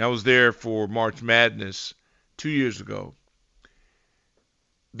 I was there for March Madness 2 years ago.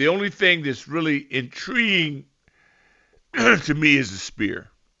 The only thing that's really intriguing to me is a spear.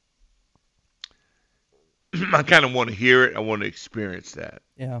 I kind of want to hear it. I want to experience that.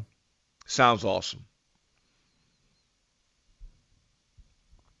 Yeah. Sounds awesome.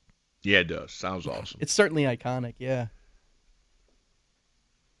 Yeah, it does. Sounds awesome. It's certainly iconic, yeah.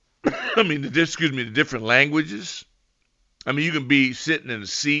 I mean, the different languages. I mean, you can be sitting in a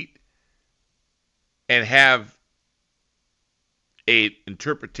seat and have a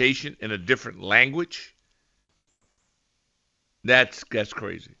interpretation in a different language. That's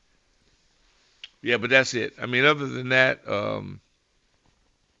crazy. Yeah, but that's it. I mean, other than that,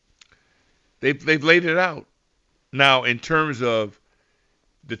 they've laid it out. Now, in terms of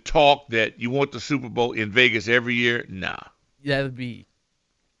the talk that you want the Super Bowl in Vegas every year, nah. There'd be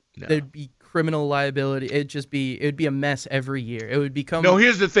criminal liability. It would be a mess every year. It would become. No,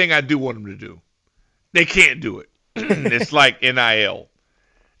 here's the thing I do want them to do. They can't do it. It's like NIL.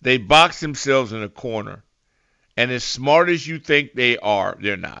 They box themselves in a corner, and as smart as you think they are,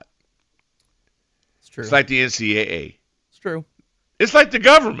 they're not. It's true. It's like the NCAA. It's true. It's like the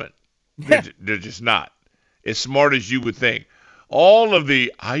government. They're just not as smart as you would think. All of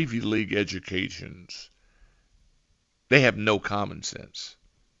the Ivy League educations, they have no common sense.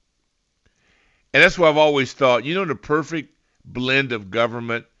 And that's why I've always thought, the perfect blend of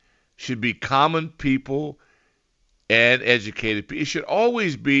government should be common people and educated people. It should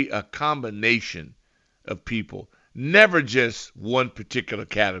always be a combination of people, never just one particular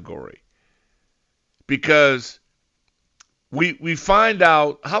category. Because we find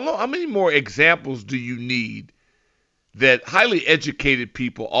out, how many more examples do you need that highly educated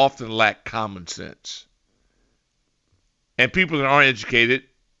people often lack common sense? And people that aren't educated,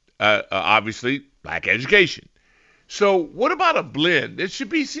 obviously, lack education. So what about a blend?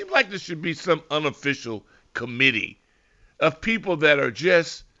 Seems like there should be some unofficial committee of people that are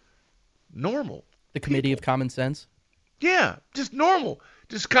just normal. The Committee of Common Sense? Yeah, just normal.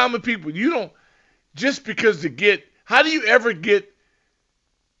 Just common people. You don't, just because how do you ever get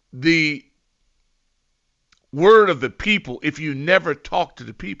the word of the people if you never talk to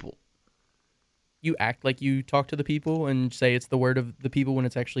the people? You act like you talk to the people and say it's the word of the people when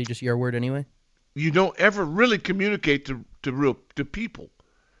it's actually just your word anyway? You don't ever really communicate to people.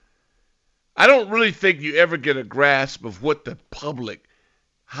 I don't really think you ever get a grasp of what the public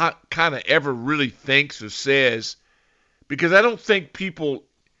kind of ever really thinks or says, because I don't think people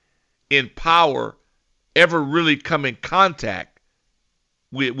in power ever really come in contact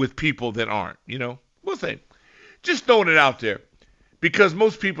with people that aren't, We'll say, just throwing it out there, because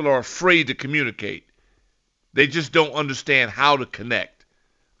most people are afraid to communicate. They just don't understand how to connect,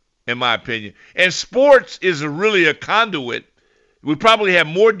 in my opinion. And sports is really a conduit. We probably have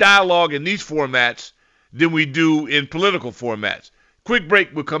more dialogue in these formats than we do in political formats. Quick break.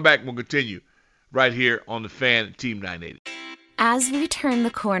 We'll come back and we'll continue right here on the Fan Team 980. As we turn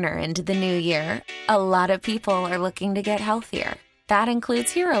the corner into the new year, a lot of people are looking to get healthier. That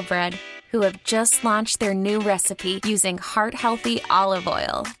includes Hero Bread, who have just launched their new recipe using heart-healthy olive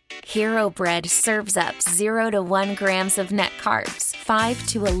oil. Hero Bread serves up 0 to 1 grams of net carbs, 5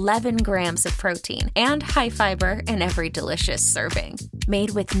 to 11 grams of protein, and high fiber in every delicious serving.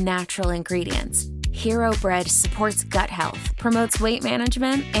 Made with natural ingredients, Hero Bread supports gut health, promotes weight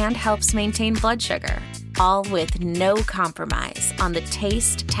management, and helps maintain blood sugar. All with no compromise on the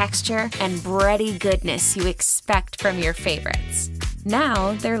taste, texture, and bready goodness you expect from your favorites.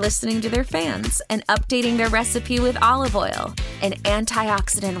 Now they're listening to their fans and updating their recipe with olive oil, an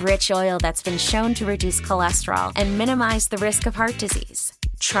antioxidant-rich oil that's been shown to reduce cholesterol and minimize the risk of heart disease.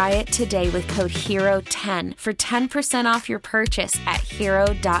 Try it today with code HERO10 for 10% off your purchase at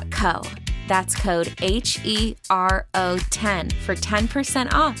hero.co. That's code HERO10 for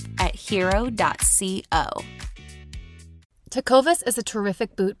 10% off at hero.co. Tecovas is a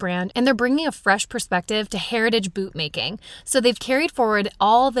terrific boot brand, and they're bringing a fresh perspective to heritage boot making. So they've carried forward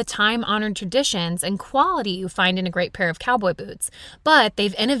all the time-honored traditions and quality you find in a great pair of cowboy boots, but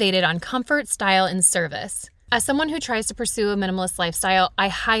they've innovated on comfort, style, and service. As someone who tries to pursue a minimalist lifestyle, I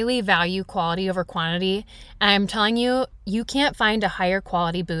highly value quality over quantity, and I'm telling you, you can't find a higher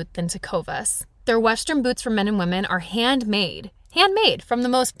quality boot than Tecovas. Their Western boots for men and women are handmade from the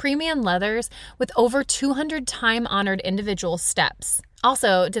most premium leathers with over 200 time-honored individual steps.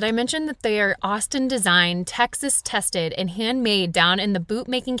 Also, did I mention that they are Austin-designed, Texas-tested, and handmade down in the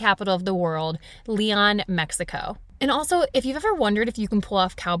boot-making capital of the world, Leon, Mexico. And also, if you've ever wondered if you can pull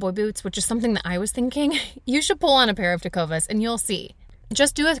off cowboy boots, which is something that I was thinking, you should pull on a pair of Tecovas and you'll see.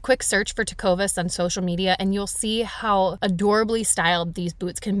 Just do a quick search for Tecovas on social media and you'll see how adorably styled these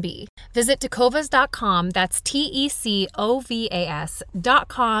boots can be. Visit tecovas.com, that's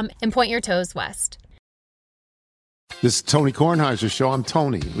TECOVAS.com, and point your toes west. This is Tony Kornheiser's show. I'm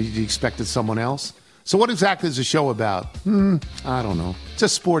Tony. You expected someone else? So what exactly is the show about? I don't know. It's a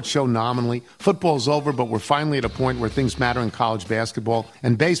sports show nominally. Football's over, but we're finally at a point where things matter in college basketball,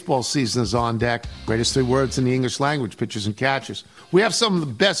 and baseball season is on deck. Greatest 3 words in the English language, pitchers and catchers. We have some of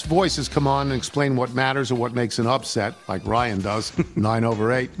the best voices come on and explain what matters or what makes an upset, like Ryan does,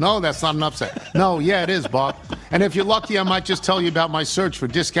 9/8. No, that's not an upset. No, yeah, it is, Bob. And if you're lucky, I might just tell you about my search for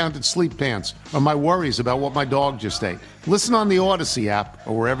discounted sleep pants or my worries about what my dog just ate. Listen on the Odyssey app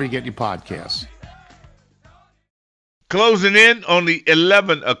or wherever you get your podcasts. Closing in on the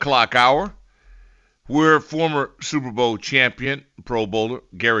 11 o'clock hour, we're former Super Bowl champion, Pro Bowler,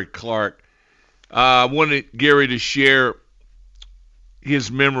 Gary Clark. I wanted Gary to share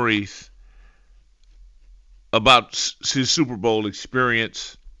his memories about his Super Bowl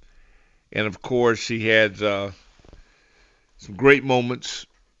experience. And, of course, he had some great moments.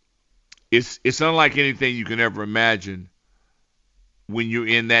 It's unlike anything you can ever imagine when you're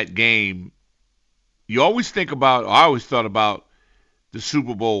in that game. You always think about, I always thought about the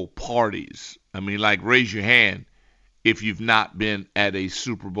Super Bowl parties. I mean, like, raise your hand if you've not been at a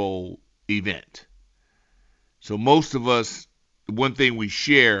Super Bowl event. So most of us, one thing we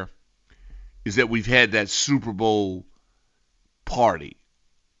share is that we've had that Super Bowl party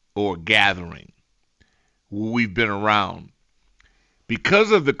or gathering where we've been around.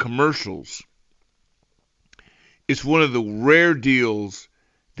 Because of the commercials, it's one of the rare deals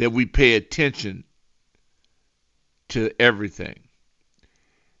that we pay attention to everything.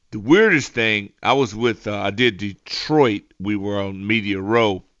 The weirdest thing, I did Detroit. We were on Media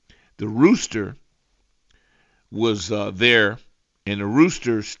Row. The Rooster was there, and the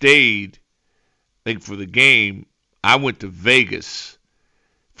Rooster stayed, I think, for the game. I went to Vegas.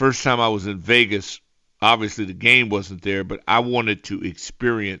 First time I was in Vegas, obviously the game wasn't there, but I wanted to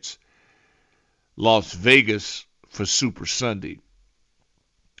experience Las Vegas for Super Sunday.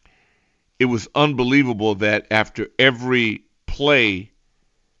 It was unbelievable that after every play,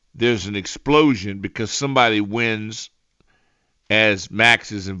 there's an explosion because somebody wins, as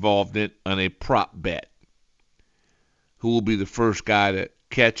Max is involved in, on a prop bet. Who will be the first guy to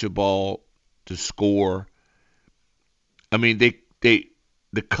catch a ball, to score? I mean, the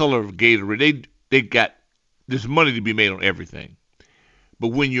color of Gatorade, they got, there's money to be made on everything. But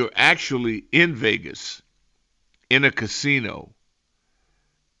when you're actually in Vegas, in a casino,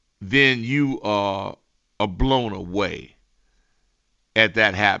 then you are blown away at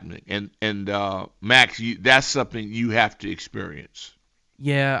that happening. And Max, that's something you have to experience.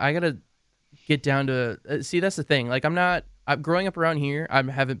 Yeah, I got to get down to see, that's the thing. Like, I'm growing up around here, I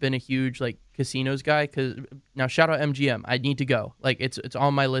haven't been a huge, like, casinos guy. Cause now, shout out MGM. I need to go. Like, it's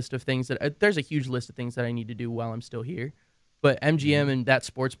on my list of things that there's a huge list of things that I need to do while I'm still here. But MGM and that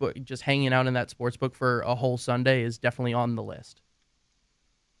sports book, just hanging out in that sports book for a whole Sunday is definitely on the list.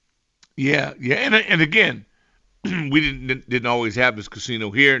 Yeah, and again, we didn't always have this casino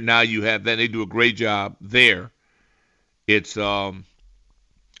here. Now you have that. They do a great job there. It's and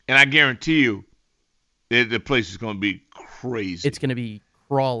I guarantee you, the place is going to be crazy. It's going to be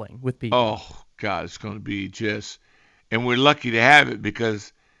crawling with people. Oh God, it's going to be just, and we're lucky to have it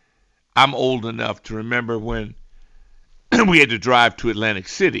because I'm old enough to remember when we had to drive to Atlantic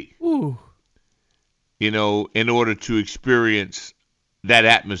City. Ooh. In order to experience that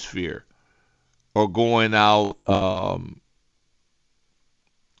atmosphere, or going out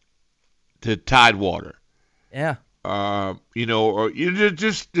to Tidewater. Yeah.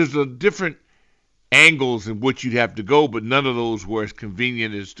 There's a different angles in which you'd have to go, but none of those were as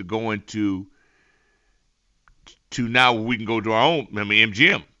convenient as to go into now we can go to our own,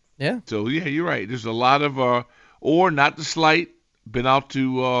 MGM. Yeah. So, yeah, you're right. There's a lot of, or not to slight, been out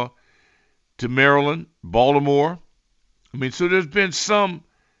to Maryland, Baltimore. So there's been some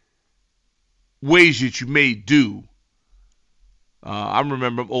ways that you may do. I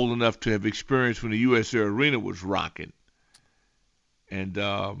remember I'm old enough to have experienced when the U.S. Air Arena was rocking. And,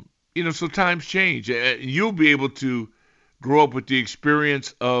 so times change. You'll be able to grow up with the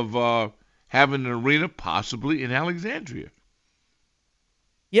experience of having an arena possibly in Alexandria.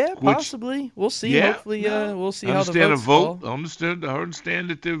 Yeah, possibly. We'll see. Yeah, Hopefully, we'll see how the votes fall. I understand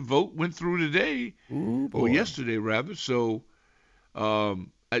that the vote went through today, or yesterday rather. So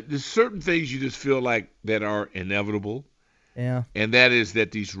there's certain things you just feel like that are inevitable. Yeah. And that is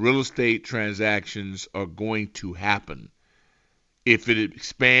that these real estate transactions are going to happen if it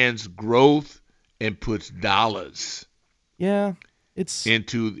expands growth and puts dollars. Yeah,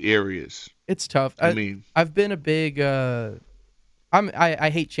 into the areas. It's tough. I've been a big. I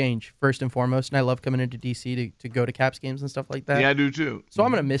hate change first and foremost, and I love coming into DC to go to Caps games and stuff like that. Yeah, I do too. So I'm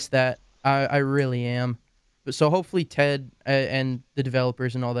gonna miss that. I really am. So hopefully Ted and the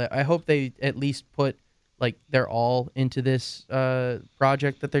developers and all that, I hope they at least put like their all into this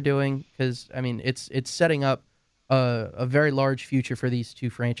project that they're doing, because I mean it's setting up a very large future for these two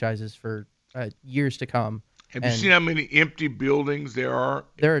franchises for years to come. Have you seen how many empty buildings there are?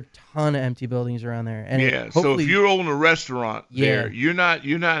 There are a ton of empty buildings around there. And yeah, so if you're on a restaurant there, you're not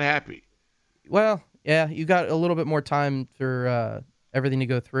happy. Well, yeah, you got a little bit more time for everything to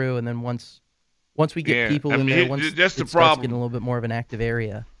go through, and then once we get people in there, once that's the it starts problem. getting a little bit more of an active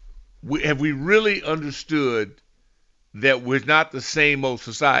area. Have we really understood that we're not the same old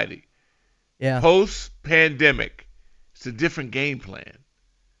society? Yeah. Post-pandemic, it's a different game plan.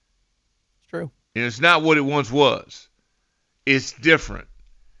 It's true. And it's not what it once was. It's different.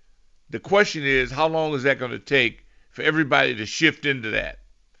 The question is, how long is that going to take for everybody to shift into that?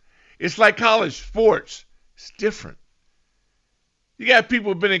 It's like college sports. It's different. You got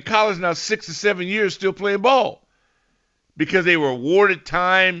people who've been in college now 6 or 7 years still playing ball because they were awarded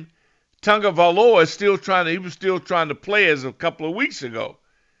time. Tunga Valoa is still trying to play as a couple of weeks ago.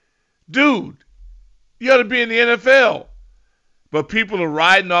 Dude, you ought to be in the NFL. But people are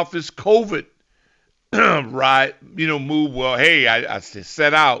riding off this COVID move. Well, hey, I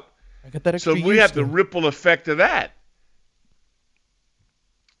set out. I got that extra so we have the ripple effect of that.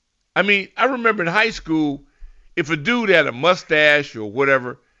 I mean, I remember in high school, if a dude had a mustache or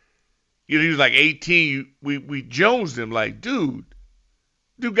whatever, he was like 18, we jonesed him like, dude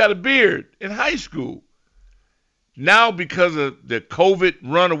got a beard in high school. Now, because of the COVID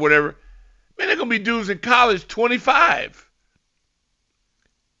run or whatever, man, they're going to be dudes in college 25.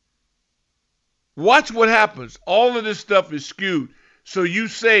 Watch what happens. All of this stuff is skewed. So you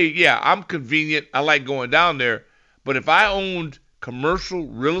say, yeah, I'm convenient. I like going down there. But if I owned commercial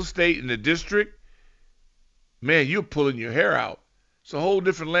real estate in the district, man, you're pulling your hair out. It's a whole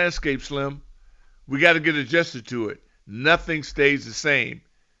different landscape, Slim. We got to get adjusted to it. Nothing stays the same.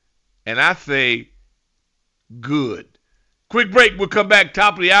 And I say, good. Quick break. We'll come back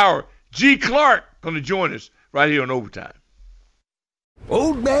top of the hour. G. Clark going to join us right here on Overtime.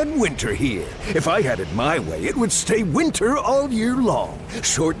 Old Man Winter here. If I had it my way, it would stay winter all year long.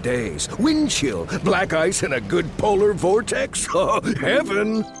 Short days, wind chill, black ice, and a good polar vortex. Oh,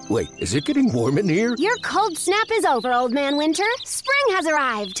 heaven. Wait, is it getting warm in here? Your cold snap is over, Old Man Winter. Spring has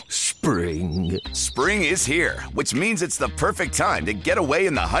arrived. Spring. Spring is here, which means it's the perfect time to get away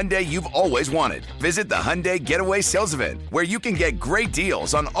in the Hyundai you've always wanted. Visit the Hyundai Getaway Sales Event, where you can get great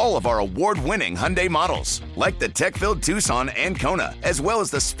deals on all of our award-winning Hyundai models, like the tech-filled Tucson and Kona, as well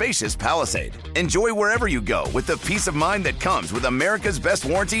as the spacious Palisade. Enjoy wherever you go with the peace of mind that comes with America's best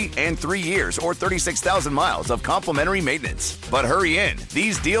warranty and 3 years or 36,000 miles of complimentary maintenance. But hurry in,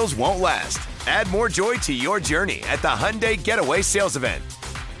 these deals won't last. Add more joy to your journey at the Hyundai Getaway Sales Event.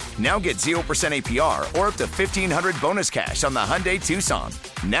 Now get 0% APR or up to $1,500 bonus cash on the Hyundai Tucson.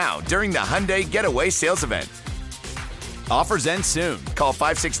 Now, during the Hyundai Getaway Sales Event. Offers end soon. Call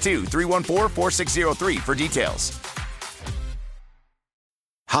 562-314-4603 for details.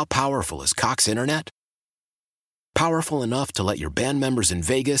 How powerful is Cox Internet? Powerful enough to let your band members in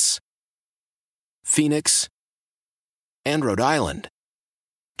Vegas, Phoenix, and Rhode Island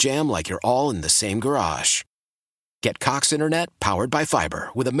jam like you're all in the same garage. Get Cox Internet powered by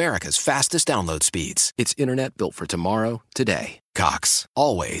fiber with America's fastest download speeds. It's internet built for tomorrow, today. Cox,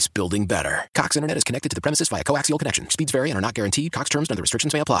 always building better. Cox Internet is connected to the premises via coaxial connection. Speeds vary and are not guaranteed. Cox terms and other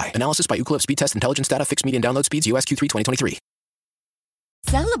restrictions may apply. Analysis by Ookla Speed Test Intelligence Data. Fixed median download speeds. US Q3 2023.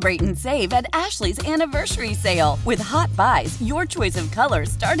 Celebrate and save at Ashley's Anniversary Sale. With Hot Buys, your choice of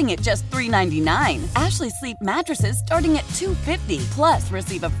colors starting at just $3.99. Ashley Sleep mattresses starting at $2.50. Plus,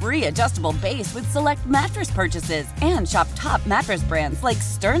 receive a free adjustable base with select mattress purchases. And shop top mattress brands like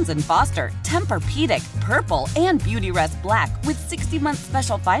Stearns & Foster, Tempur-Pedic, Purple, and Beautyrest Black with 60-month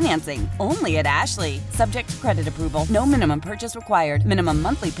special financing. Only at Ashley. Subject to credit approval. No minimum purchase required. Minimum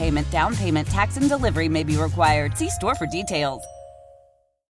monthly payment, down payment, tax, and delivery may be required. See store for details.